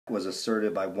was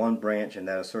asserted by one branch and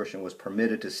that assertion was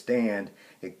permitted to stand,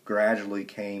 it gradually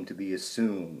came to be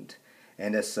assumed,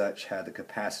 and as such had the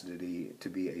capacity to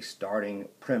be a starting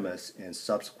premise in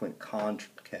subsequent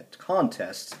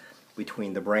contests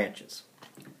between the branches.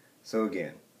 So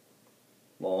again,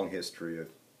 long history of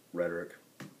rhetoric,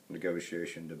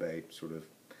 negotiation, debate, sort of.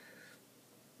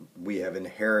 We have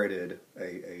inherited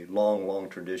a long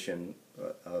tradition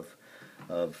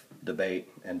of debate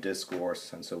and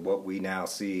discourse, and so what we now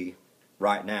see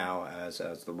right now as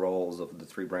the roles of the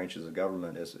three branches of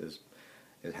government is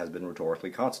it has been rhetorically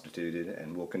constituted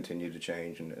and will continue to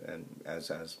change, and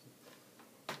as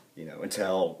you know,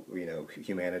 until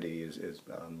humanity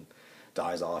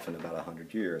dies off in about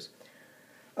 100 years.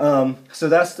 So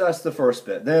that's the first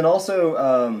bit. Then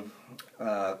also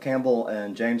Campbell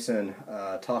and Jameson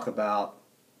talk about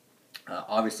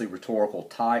obviously rhetorical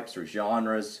types or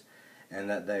genres, and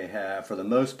that they have, for the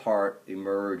most part,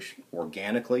 emerged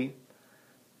organically.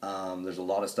 There's a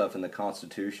lot of stuff in the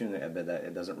Constitution that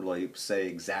it doesn't really say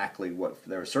exactly what.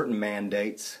 There are certain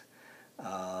mandates,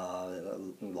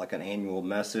 like an annual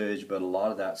message, but a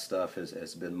lot of that stuff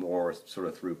has been more sort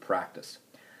of through practice.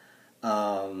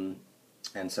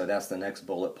 And so that's the next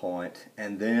bullet point.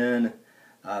 And then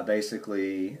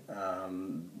basically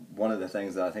one of the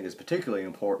things that I think is particularly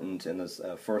important in this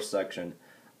first section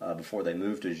before they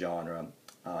move to genre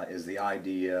is the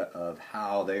idea of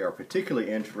how they are particularly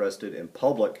interested in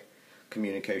public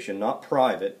communication, not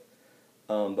private,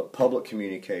 but public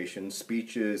communication,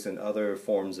 speeches and other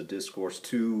forms of discourse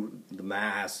to the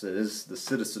masses, the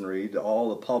citizenry, to all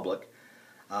the public,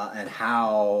 and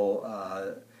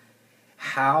how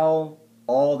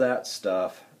all that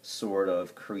stuff sort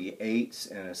of creates,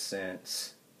 in a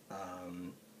sense,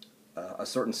 a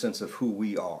certain sense of who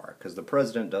we are, because the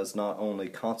president does not only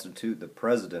constitute the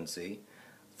presidency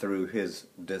through his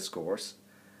discourse,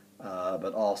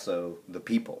 but also the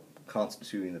people,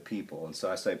 constituting the people. And so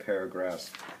I say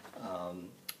paragraphs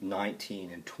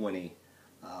 19 and 20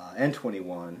 and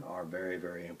 21 are very,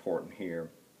 very important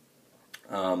here.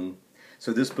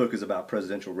 So this book is about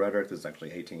presidential rhetoric. This is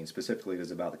actually 18. Specifically, it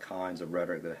is about the kinds of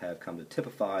rhetoric that have come to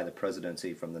typify the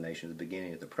presidency from the nation's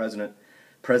beginning to the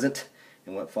present.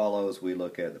 And what follows, we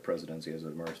look at the presidency as it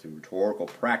emerged through rhetorical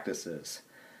practices.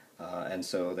 And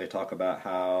so they talk about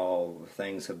how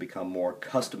things have become more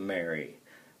customary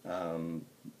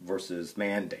versus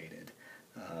mandated,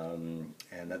 and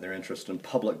that they're interested in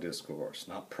public discourse,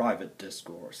 not private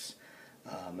discourse.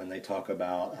 And they talk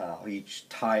about how each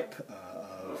type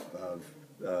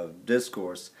of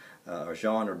discourse or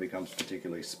genre becomes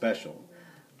particularly special.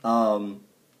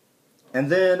 And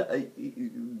then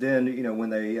when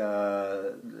they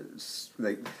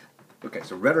okay,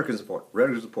 so rhetoric is important.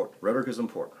 Rhetoric is important. Rhetoric is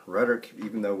important. Rhetoric,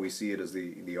 even though we see it as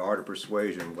the art of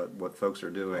persuasion, what folks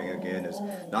are doing again is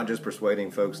not just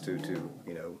persuading folks to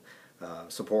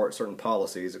support certain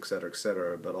policies, et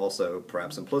cetera, but also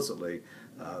perhaps implicitly,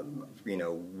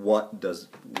 what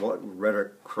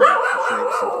rhetoric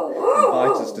shapes and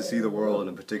invites us to see the world in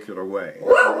a particular way. In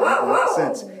that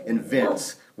sense,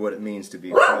 invents what it means to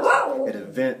be president. It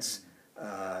invents,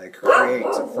 it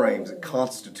creates, it frames, it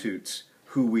constitutes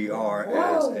who we are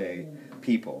as a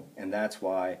people, and that's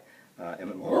why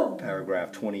in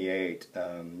paragraph 28,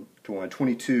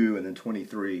 22, and then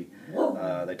 23,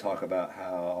 they talk about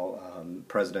how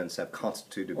presidents have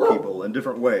constituted people in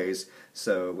different ways,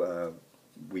 so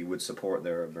we would support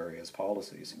their various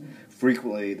policies.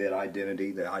 Frequently, the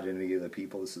identity of the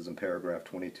people, this is in paragraph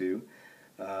 22,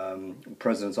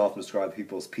 presidents often describe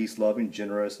people as peace-loving,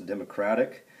 generous, and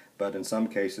democratic, but in some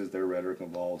cases their rhetoric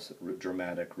involves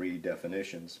dramatic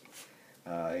redefinitions.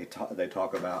 They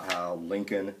talk about how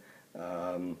Lincoln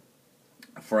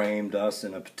framed us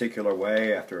in a particular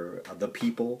way after the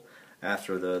people,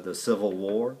 after the Civil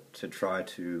War, to try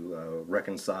to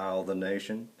reconcile the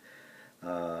nation.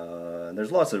 And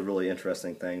there's lots of really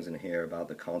interesting things in here about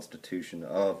the Constitution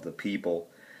of the people.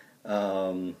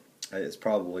 It's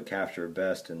probably captured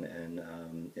best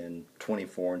in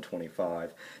 24 and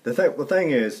 25. The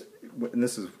thing is, and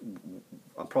this is,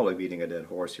 I'm probably beating a dead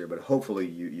horse here, but hopefully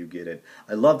you get it.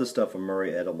 I love the stuff from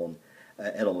Murray Edelman.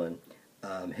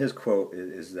 His quote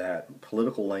is that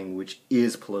political language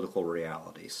is political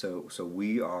reality. So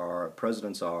we are,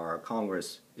 presidents are,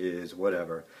 Congress is,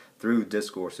 whatever, through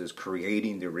discourses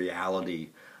creating the reality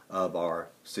of our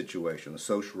situation, the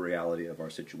social reality of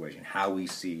our situation, how we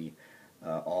see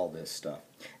all this stuff.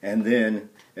 And then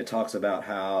it talks about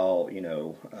how,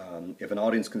 if an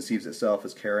audience conceives itself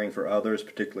as caring for others,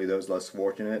 particularly those less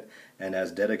fortunate, and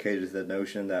as dedicated to the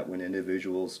notion that when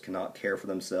individuals cannot care for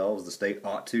themselves, the state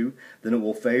ought to, then it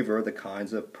will favor the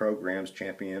kinds of programs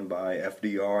championed by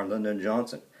FDR and Lyndon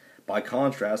Johnson. By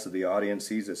contrast, if the audience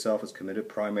sees itself as committed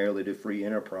primarily to free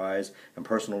enterprise and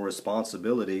personal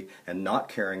responsibility and not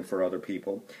caring for other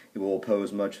people, it will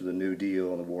oppose much of the New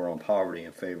Deal and the war on poverty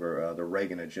in favor of the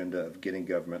Reagan agenda of getting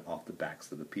government off the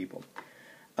backs of the people.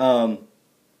 So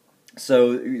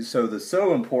the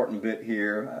so important bit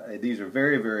here, these are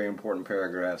very, very important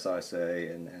paragraphs, I say,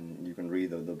 and you can read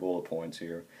the bullet points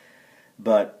here.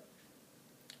 But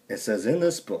it says, in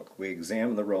this book, we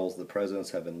examine the roles the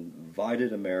presidents have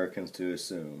invited Americans to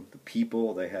assume, the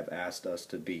people they have asked us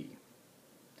to be.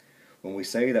 When we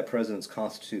say that presidents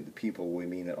constitute the people, we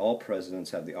mean that all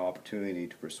presidents have the opportunity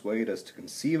to persuade us to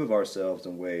conceive of ourselves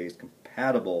in ways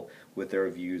compatible with their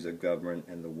views of government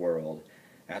and the world.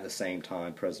 At the same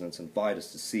time, presidents invite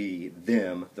us to see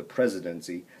them, the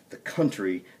presidency, the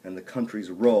country, and the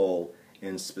country's role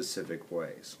in specific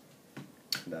ways.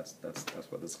 That's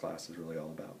what this class is really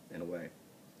all about, in a way.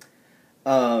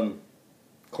 Of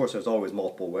course, there's always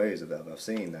multiple ways of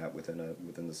seeing that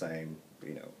within the same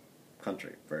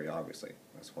country. Very obviously,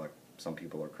 that's why some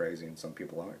people are crazy and some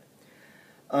people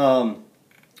aren't.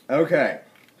 Okay.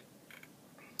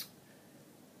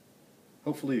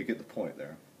 Hopefully, you get the point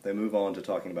there. They move on to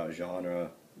talking about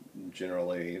genre,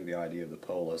 generally the idea of the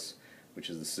polis, which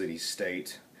is the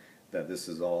city-state. That this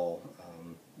is all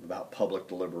about public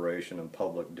deliberation and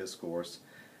public discourse,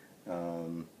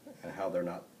 and how they're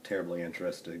not terribly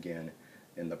interested, again,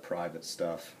 in the private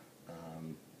stuff,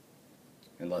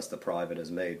 unless the private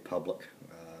is made public,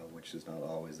 which is not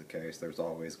always the case. There's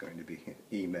always going to be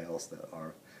emails that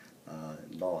are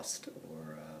lost,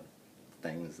 or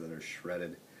things that are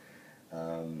shredded.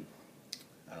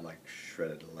 I like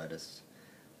shredded lettuce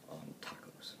on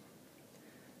tacos.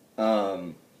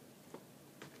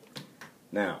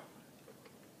 Now,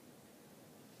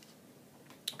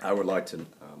 I would like to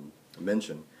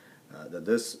mention that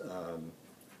this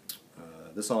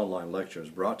online lecture is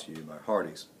brought to you by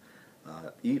Hardee's.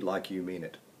 Eat like you mean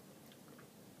it.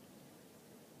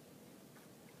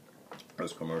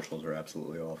 Those commercials are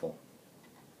absolutely awful.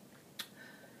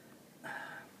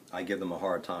 I give them a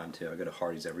hard time too. I go to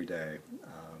Hardee's every day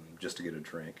just to get a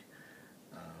drink.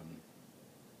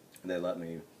 They let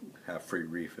me have free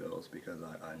refills because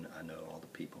I know all the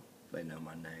people. They know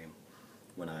my name.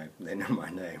 They know my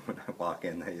name when I walk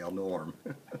in, they yell Norm.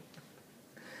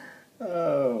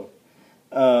 Oh,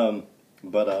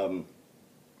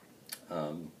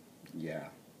 yeah,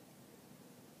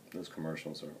 those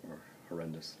commercials are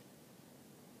horrendous.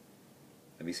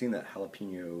 Have you seen that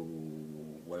jalapeno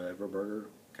whatever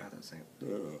burger? God, that thing.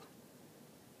 Ugh.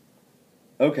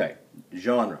 Okay,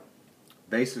 genre.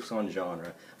 Basics on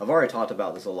genre. I've already talked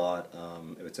about this a lot.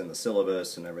 It's in the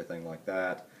syllabus and everything like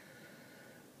that.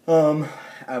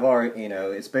 I've already,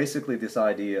 it's basically this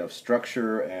idea of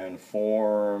structure and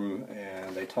form,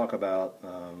 and they talk about,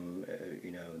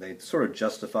 they sort of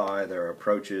justify their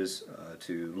approaches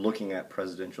to looking at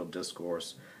presidential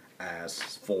discourse as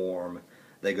form.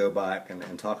 They go back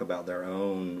and talk about their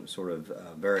own sort of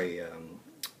very,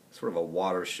 sort of a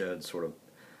watershed sort of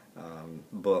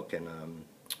book and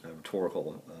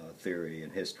rhetorical theory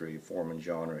and history, form and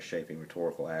genre shaping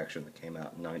rhetorical action that came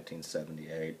out in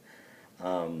 1978.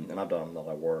 And I've done a lot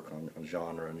of work on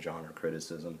genre and genre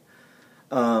criticism.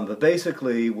 But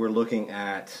basically, we're looking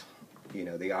at,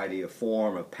 the idea of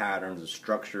form, of patterns, of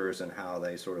structures, and how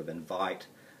they sort of invite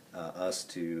us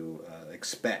to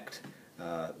expect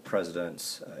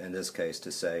presidents, in this case,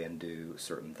 to say and do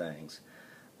certain things.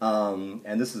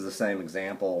 And this is the same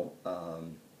example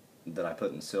that I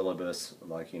put in syllabus.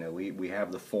 Like, we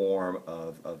have the form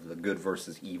of the good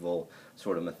versus evil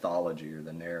sort of mythology or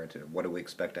the narrative. What do we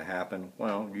expect to happen?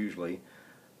 Well, usually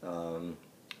the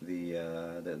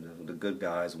good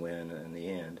guys win in the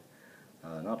end.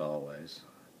 Not always.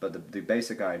 But the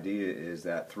basic idea is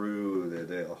that through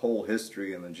the whole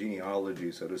history and the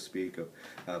genealogy, so to speak, of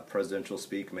presidential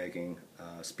speech-making,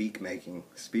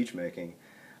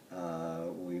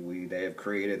 they have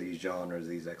created these genres,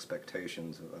 these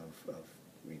expectations of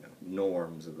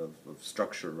norms, of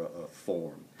structure, of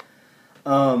form.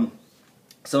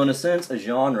 So in a sense, a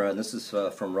genre, and this is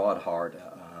from Rod Hart,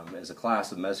 is a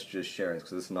class of messages sharing,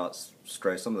 because this is not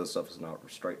straight, some of this stuff is not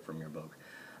straight from your book.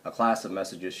 A class of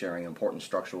messages sharing important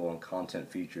structural and content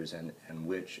features, and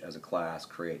which, as a class,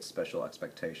 creates special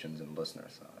expectations in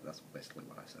listeners. That's basically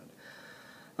what I said.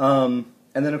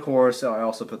 And then, of course, I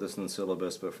also put this in the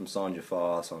syllabus, but from Sonja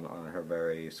Foss on her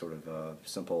very sort of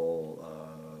simple,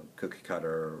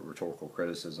 cookie-cutter rhetorical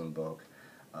criticism book,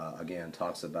 again,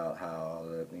 talks about how,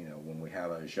 when we have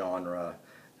a genre,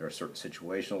 there are certain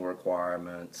situational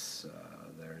requirements,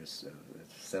 there's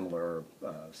similar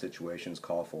situations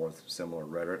call forth similar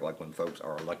rhetoric, like when folks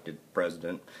are elected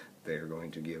president, they're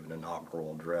going to give an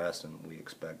inaugural address, and we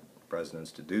expect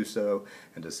presidents to do so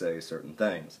and to say certain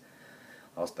things.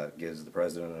 Also, that gives the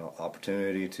president an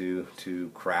opportunity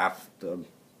to craft the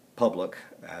public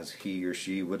as he or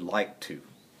she would like to,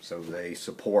 so they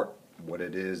support what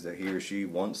it is that he or she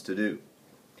wants to do.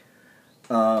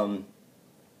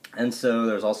 And so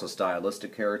there's also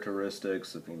stylistic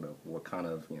characteristics of, what kind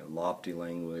of, lofty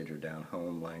language or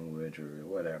down-home language or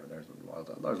whatever. There's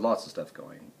lots of stuff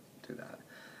going to that,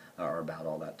 or about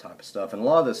all that type of stuff. And a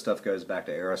lot of this stuff goes back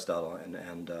to Aristotle,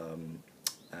 and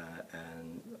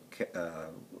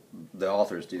the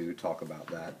authors do talk about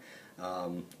that.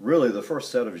 Really, the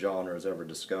first set of genres ever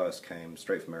discussed came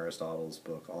straight from Aristotle's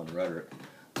book on rhetoric,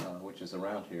 which is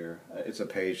around here. It's a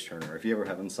page-turner. If you ever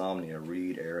have insomnia,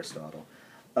 read Aristotle.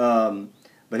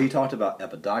 But he talked about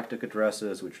epidictic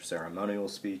addresses, which are ceremonial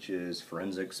speeches,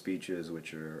 forensic speeches,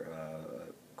 which are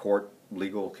court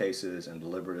legal cases, and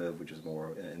deliberative, which is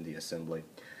more in the assembly.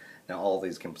 Now, all of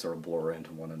these can sort of blur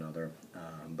into one another,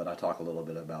 but I talk a little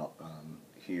bit about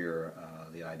here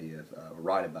the idea of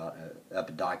write about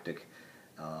epidictic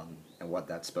and what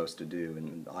that's supposed to do.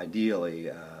 And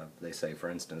ideally, they say, for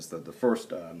instance, that the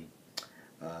first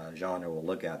genre we'll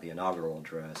look at, the inaugural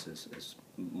address, is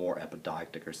more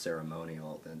epidictic or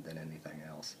ceremonial than anything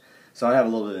else. So I have a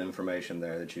little bit of information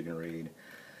there that you can read.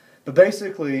 But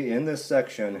basically, in this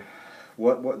section,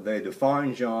 what they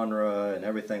define genre and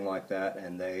everything like that,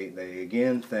 and they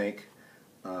again think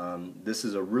this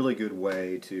is a really good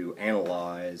way to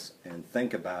analyze and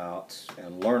think about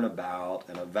and learn about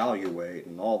and evaluate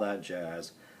and all that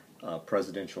jazz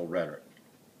presidential rhetoric.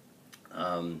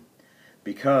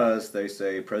 Because they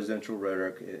say presidential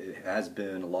rhetoric, it has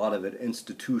been, a lot of it,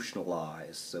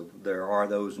 institutionalized. So there are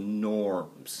those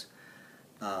norms.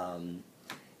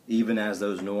 Even as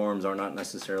those norms are not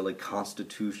necessarily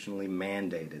constitutionally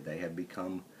mandated, they have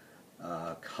become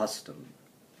custom.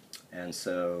 And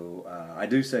so I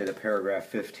do say that paragraph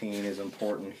 15 is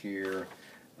important here.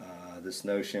 This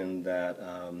notion that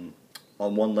on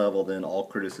one level, then, all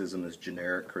criticism is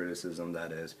generic criticism,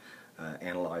 that is,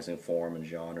 analyzing form and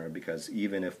genre, because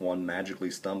even if one magically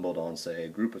stumbled on, say, a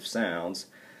group of sounds,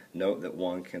 note that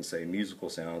one can say musical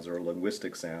sounds or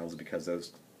linguistic sounds, because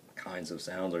those kinds of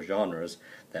sounds or genres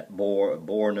that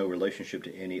bore no relationship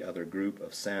to any other group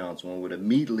of sounds. One would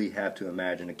immediately have to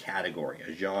imagine a category,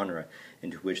 a genre,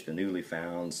 into which the newly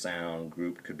found sound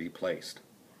group could be placed.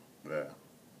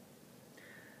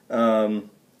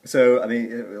 So, I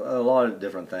mean, a lot of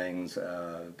different things.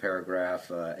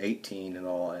 Paragraph 18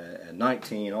 and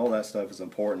 19, all that stuff is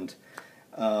important.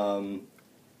 In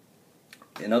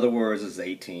other words, it's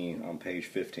 18 on page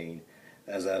 15.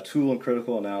 As a tool in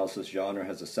critical analysis, genre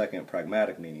has a second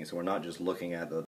pragmatic meaning. So we're not just looking at the